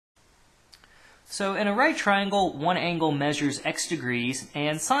So in a right triangle, one angle measures x degrees,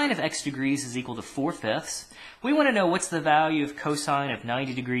 and sine of x degrees is equal to 4/5. We want to know what's the value of cosine of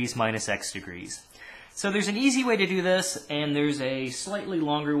 90 degrees minus x degrees. So there's an easy way to do this, and there's a slightly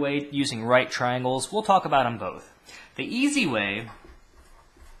longer way using right triangles. We'll talk about them both. The easy way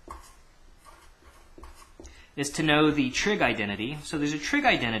is to know the trig identity. So there's a trig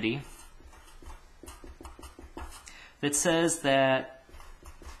identity that says that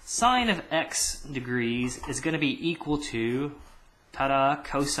sine of x degrees is going to be equal to, ta-da,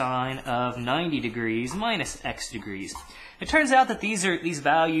 cosine of 90 degrees minus x degrees. It turns out that these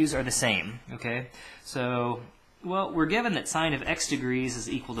values are the same, okay? So, well, we're given that sine of x degrees is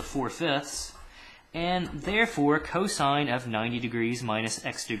equal to 4/5, and therefore cosine of 90 degrees minus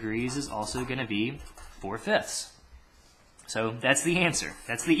x degrees is also going to be 4/5. So that's the answer.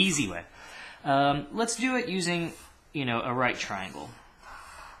 That's the easy way. Let's do it using, a right triangle.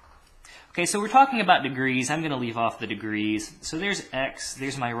 Okay, so we're talking about degrees. I'm going to leave off the degrees. So there's x,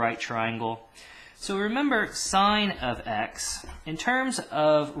 there's my right triangle. So remember sine of x. In terms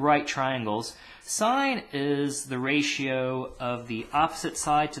of right triangles, sine is the ratio of the opposite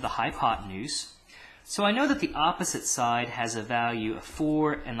side to the hypotenuse. So I know that the opposite side has a value of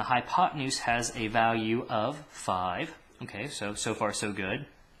 4 and the hypotenuse has a value of 5. Okay, so far so good.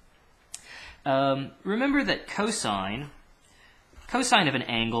 Remember that cosine of an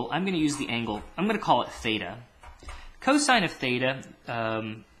angle, I'm going to use the angle, I'm going to call it theta. Cosine of theta,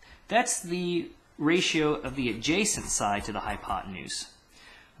 that's the ratio of the adjacent side to the hypotenuse.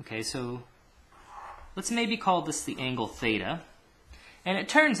 Okay, so let's maybe call this the angle theta. And it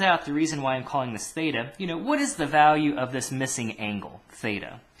turns out the reason why I'm calling this theta, what is the value of this missing angle,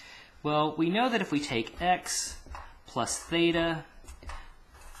 theta? Well, we know that if we take x plus theta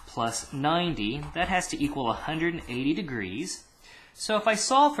plus 90, that has to equal 180 degrees. So if I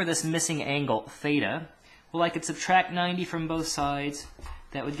solve for this missing angle, theta, well, I could subtract 90 from both sides.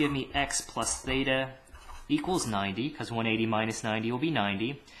 That would give me x plus theta equals 90, because 180 minus 90 will be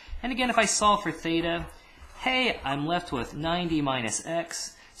 90. And again, if I solve for theta, hey, I'm left with 90 minus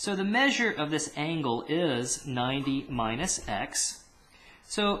x. So the measure of this angle is 90 minus x.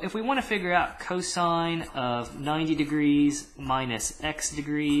 So if we want to figure out cosine of 90 degrees minus x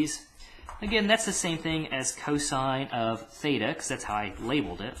degrees, again, that's the same thing as cosine of theta, because that's how I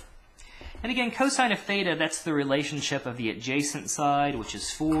labeled it. And again, cosine of theta, that's the relationship of the adjacent side, which is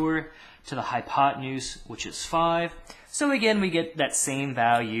 4, to the hypotenuse, which is 5. So again, we get that same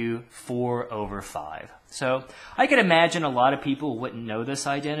value, 4/5. So I could imagine a lot of people wouldn't know this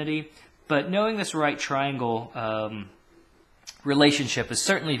identity, but knowing this right triangle relationship is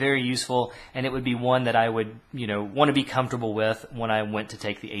certainly very useful, and it would be one that I would, want to be comfortable with when I went to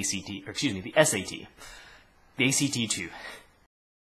take the ACT, or excuse me, the SAT, the ACT too.